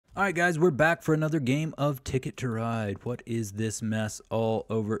Alright guys, we're back for another game of Ticket to Ride. What is this mess all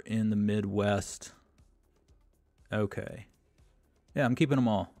over in the Midwest? Okay. Yeah, I'm keeping them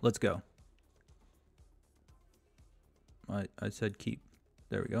all. Let's go. I said keep.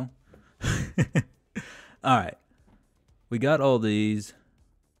 There we go. Alright. We got all these.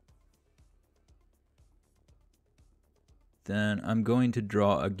 Then I'm going to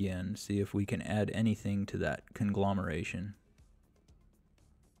draw again, see if we can add anything to that conglomeration.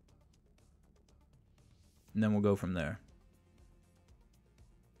 And then we'll go from there.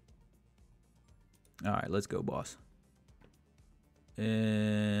 Alright, let's go, boss.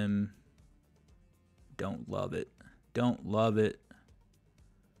 Don't love it. Don't love it.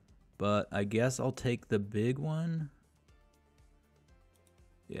 But I guess I'll take the big one.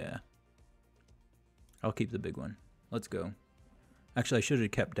 Yeah. I'll keep the big one. Let's go. Actually, I should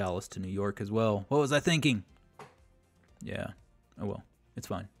have kept Dallas to New York as well. What was I thinking? Yeah. Oh well. It's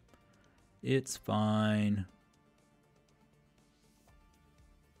fine. It's fine.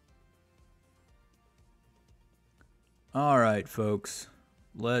 Alright, folks.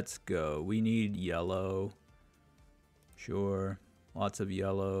 Let's go. We need yellow. Sure. Lots of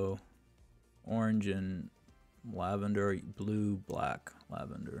yellow. Orange and lavender. Blue, black,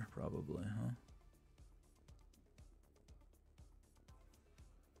 lavender, probably, huh?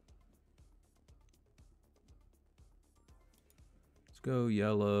 Let's go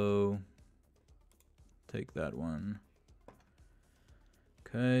yellow. Take that one.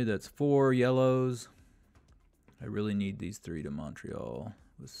 Okay, that's 4 yellows. I really need these 3 to Montreal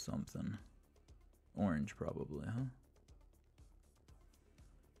with something. Orange probably, huh?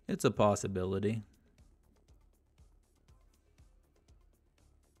 It's a possibility.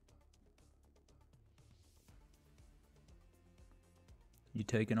 You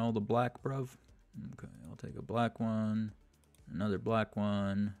taking all the black, bruv? Okay, I'll take a black one. Another black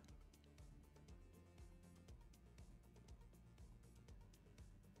one.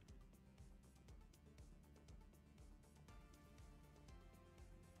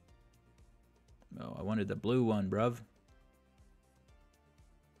 Oh, I wanted the blue one, bruv.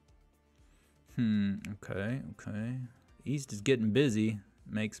 Okay. East is getting busy.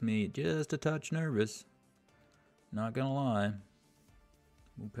 Makes me just a touch nervous. Not gonna lie.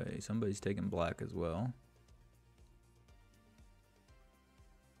 Okay, somebody's taking black as well.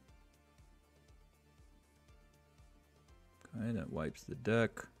 Okay, that wipes the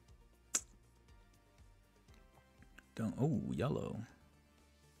deck. Oh, yellow.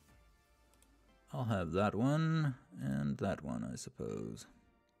 I'll have that one and that one, I suppose.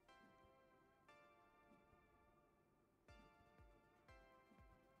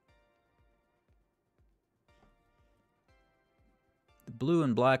 The blue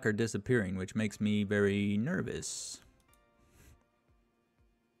and black are disappearing, which makes me very nervous.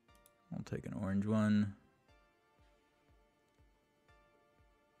 I'll take an orange one.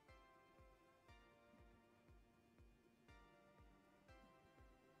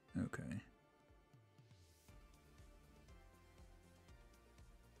 Okay.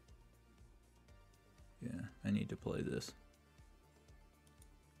 Yeah, I need to play this.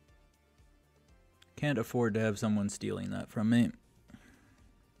 Can't afford to have someone stealing that from me.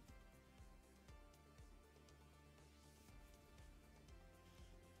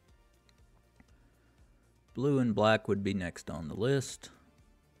 Blue and black would be next on the list.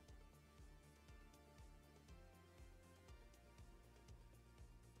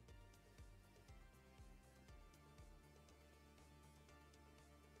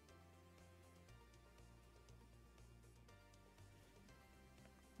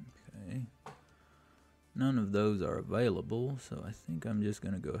 Okay. None of those are available, so I think I'm just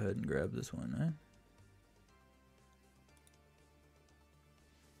going to go ahead and grab this one,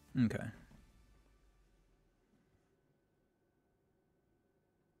 eh? Okay.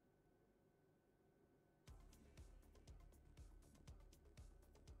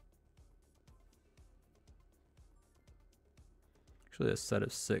 Actually, a set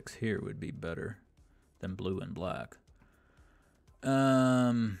of 6 here would be better than blue and black.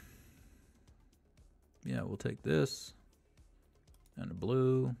 Yeah, we'll take this and a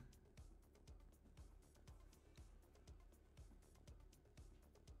blue.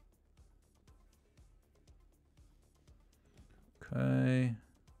 Okay.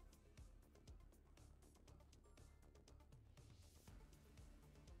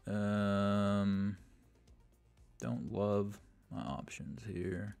 Don't love my options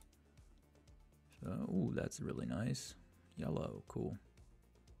here. So, ooh, that's really nice. Yellow, cool.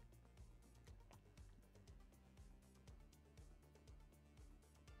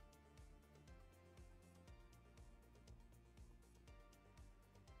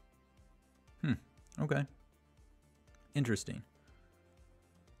 Okay. Interesting.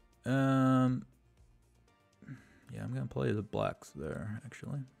 Yeah, I'm gonna play the blacks there,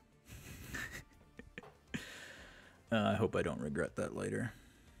 actually. I hope I don't regret that later.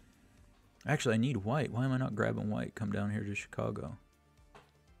 Actually, I need white. Why am I not grabbing white? Come down here to Chicago.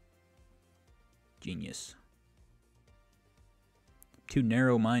 Genius. Too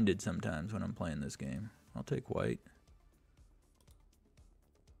narrow-minded sometimes when I'm playing this game. I'll take white.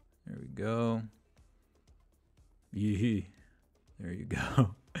 There we go. Yee. There you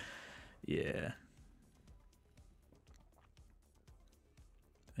go. Yeah.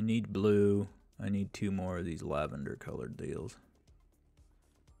 I need blue. I need 2 more of these lavender colored deals.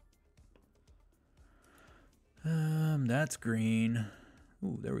 That's green.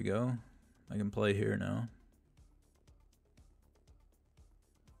 Ooh, there we go. I can play here now.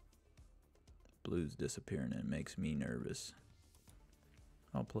 Blue's disappearing and it makes me nervous.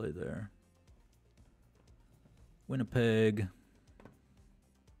 I'll play there. Winnipeg.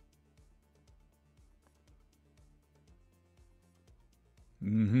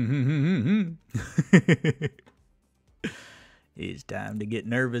 It's time to get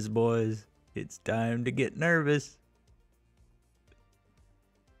nervous, boys. It's time to get nervous.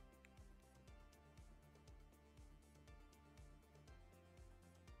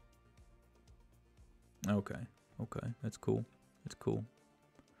 Okay. Okay. That's cool. That's cool.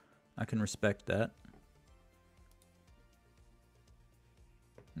 I can respect that.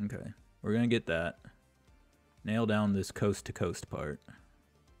 Okay. We're going to get that. Nail down this coast to coast part.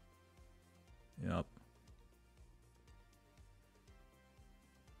 Yep.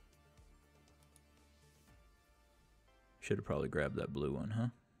 Should have probably grabbed that blue one, huh?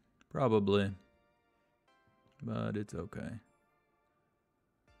 Probably. But it's okay.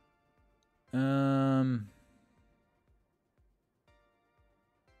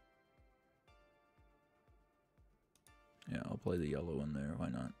 Yeah, I'll play the yellow one there. Why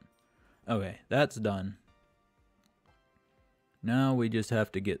not? Okay, that's done. Now we just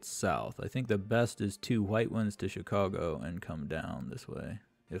have to get south. I think the best is 2 white ones to Chicago and come down this way,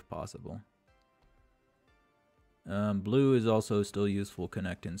 if possible. Blue is also still useful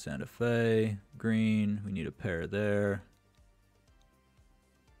connecting Santa Fe. Green, we need a pair there.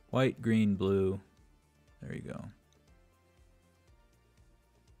 White, green, blue. There you go.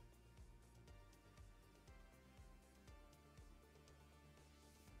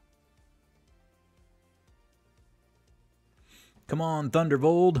 Come on,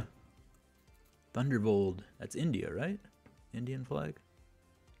 Thunderbolt. Thunderbolt. That's India, right? Indian flag?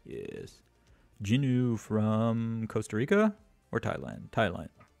 Yes. Jinu from Costa Rica or Thailand? Thailand.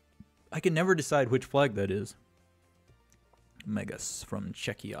 I can never decide which flag that is. Megas from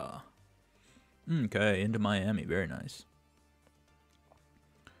Czechia. Okay, into Miami. Very nice.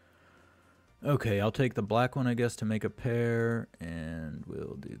 Okay, I'll take the black one, I guess, to make a pair, and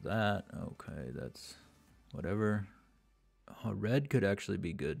we'll do that. Okay, that's whatever. Oh, red could actually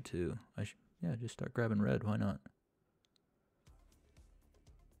be good, too. Yeah, just start grabbing red. Why not?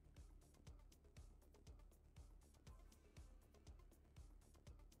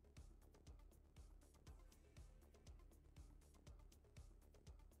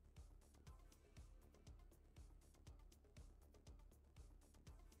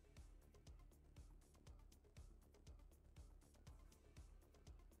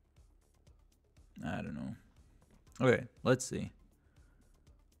 I don't know. Okay, let's see.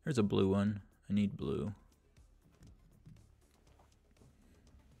 There's a blue one. I need blue.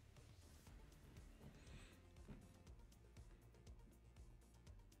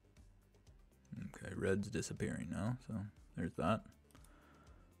 Okay, red's disappearing now, so there's that.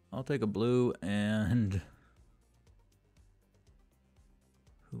 I'll take a blue and...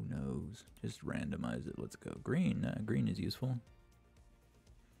 who knows? Just randomize it. Let's go. Green. Green is useful.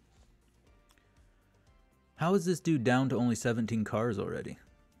 How is this dude down to only 17 cars already?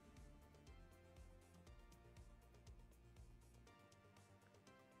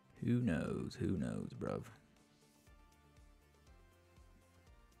 Who knows? Who knows, bruv?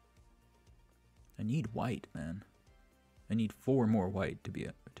 I need white, man. I need 4 more white to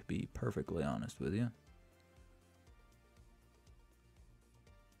be perfectly honest with you.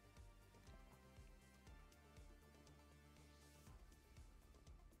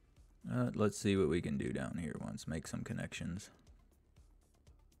 Let's see what we can do down here once. Make some connections.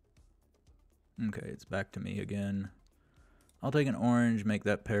 Okay, it's back to me again. I'll take an orange, make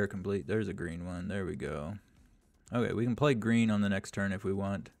that pair complete. There's a green one. There we go. Okay, we can play green on the next turn if we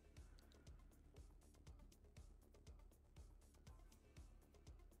want.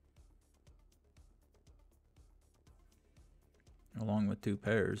 Along with 2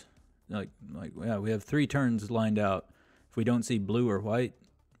 pairs. yeah, we have 3 turns lined out. If we don't see blue or white,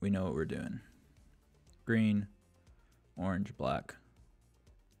 we know what we're doing. Green, orange, black.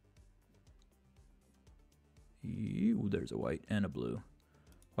 Ew, there's a white and a blue.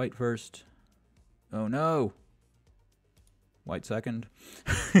 White first. Oh no! White second.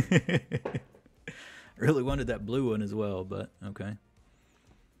 Really wanted that blue one as well, but okay.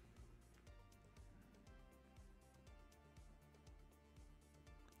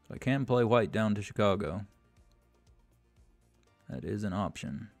 So I can play white down to Chicago. That is an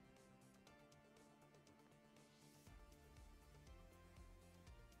option.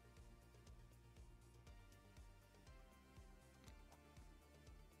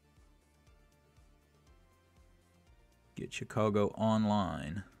 Get Chicago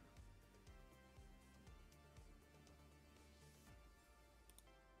online.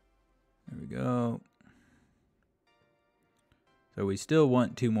 There we go. So we still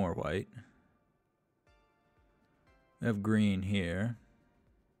want 2 more white. We have green here.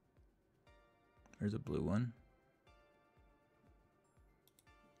 There's a blue one.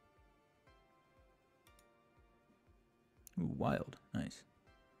 Ooh, wild. Nice.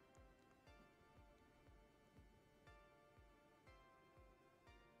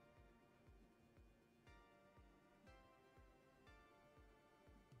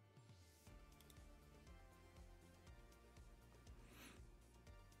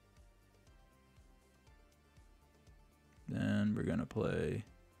 Then we're going to play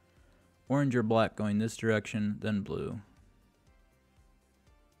orange or black going this direction, then blue.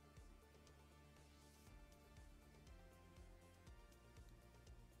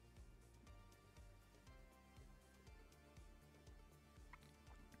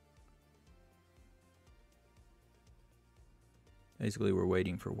 Basically, we're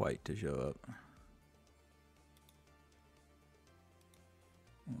waiting for white to show up.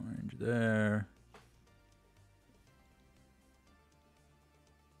 Orange there.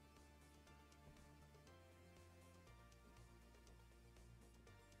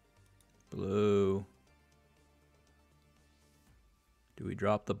 Blue. Do we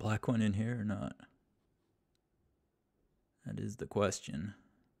drop the black one in here or not? That is the question.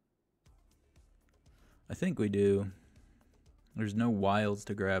 I think we do. There's no wilds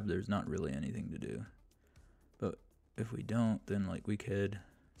to grab. There's not really anything to do. But if we don't, then like we could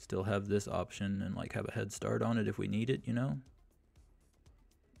still have this option and like have a head start on it if we need it, you know?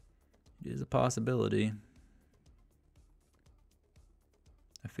 It is a possibility.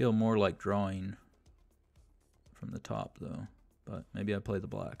 I feel more like drawing from the top though, but maybe I play the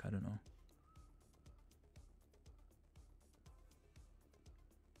black, I don't know.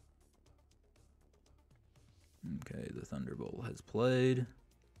 Okay, the Thunderbolt has played.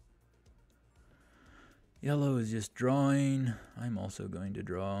 Yellow is just drawing. I'm also going to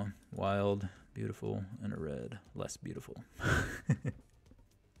draw wild, beautiful, and a red, less beautiful.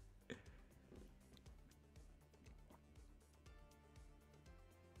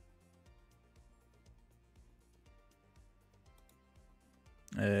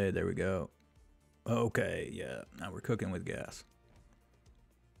 Hey, there we go. Okay, yeah, now we're cooking with gas.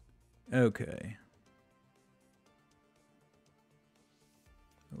 Okay.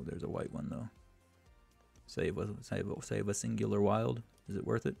 Oh, there's a white one though. Save a singular wild. Is it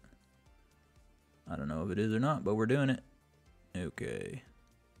worth it? I don't know if it is or not, but we're doing it. Okay.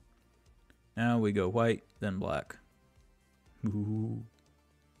 Now we go white, then black. Ooh.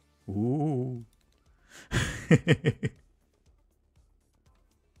 Ooh.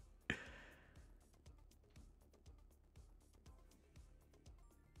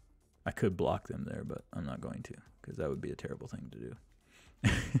 I could block them there, but I'm not going to, because that would be a terrible thing to do.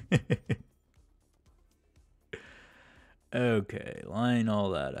 Okay, line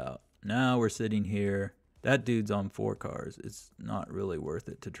all that out. Now we're sitting here. That dude's on 4 cars. It's not really worth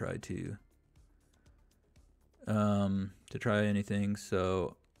it to try anything,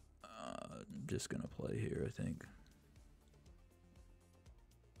 so I'm just gonna play here, I think.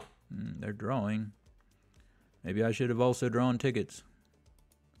 They're drawing. Maybe I should have also drawn tickets.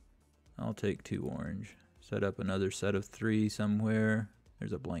 I'll take 2 orange. Set up another set of 3 somewhere.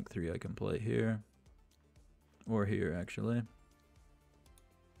 There's a blank 3 I can play here. Or here, actually.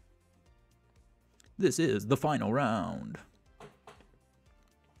 This is the final round.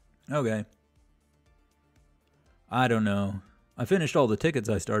 Okay. I don't know. I finished all the tickets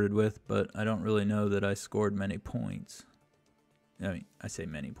I started with, but I don't really know that I scored many points. I mean, I say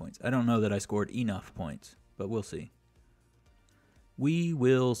many points. I don't know that I scored enough points, but we'll see. We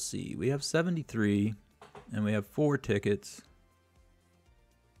will see. We have 73, and we have 4 tickets.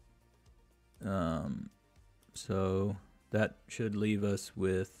 So that should leave us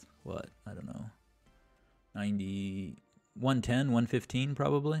with what? I don't know. 90, 110, 115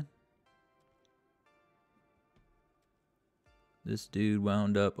 probably. This dude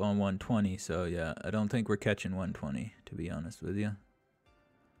wound up on 120, so yeah, I don't think we're catching 120, to be honest with you.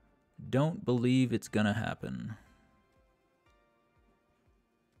 Don't believe it's gonna happen.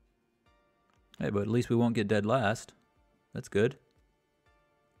 Hey, but at least we won't get dead last. That's good.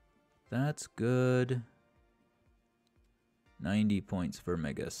 That's good. 90 points for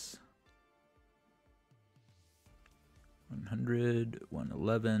Megas. 100,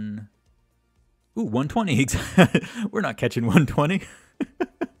 111. Ooh, 120. We're not catching 120.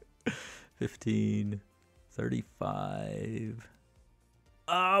 15, 35.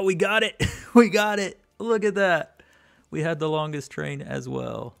 Oh, we got it. We got it. Look at that. We had the longest train as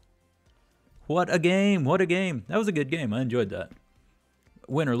well. What a game. What a game. That was a good game. I enjoyed that.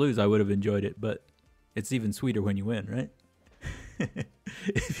 Win or lose, I would have enjoyed it, but it's even sweeter when you win, right?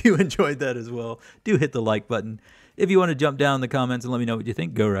 If you enjoyed that as well, do hit the like button. If you want to jump down in the comments and let me know what you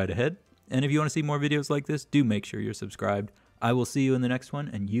think, go right ahead. And if you want to see more videos like this, do make sure you're subscribed. I will see you in the next one,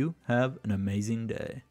 and you have an amazing day.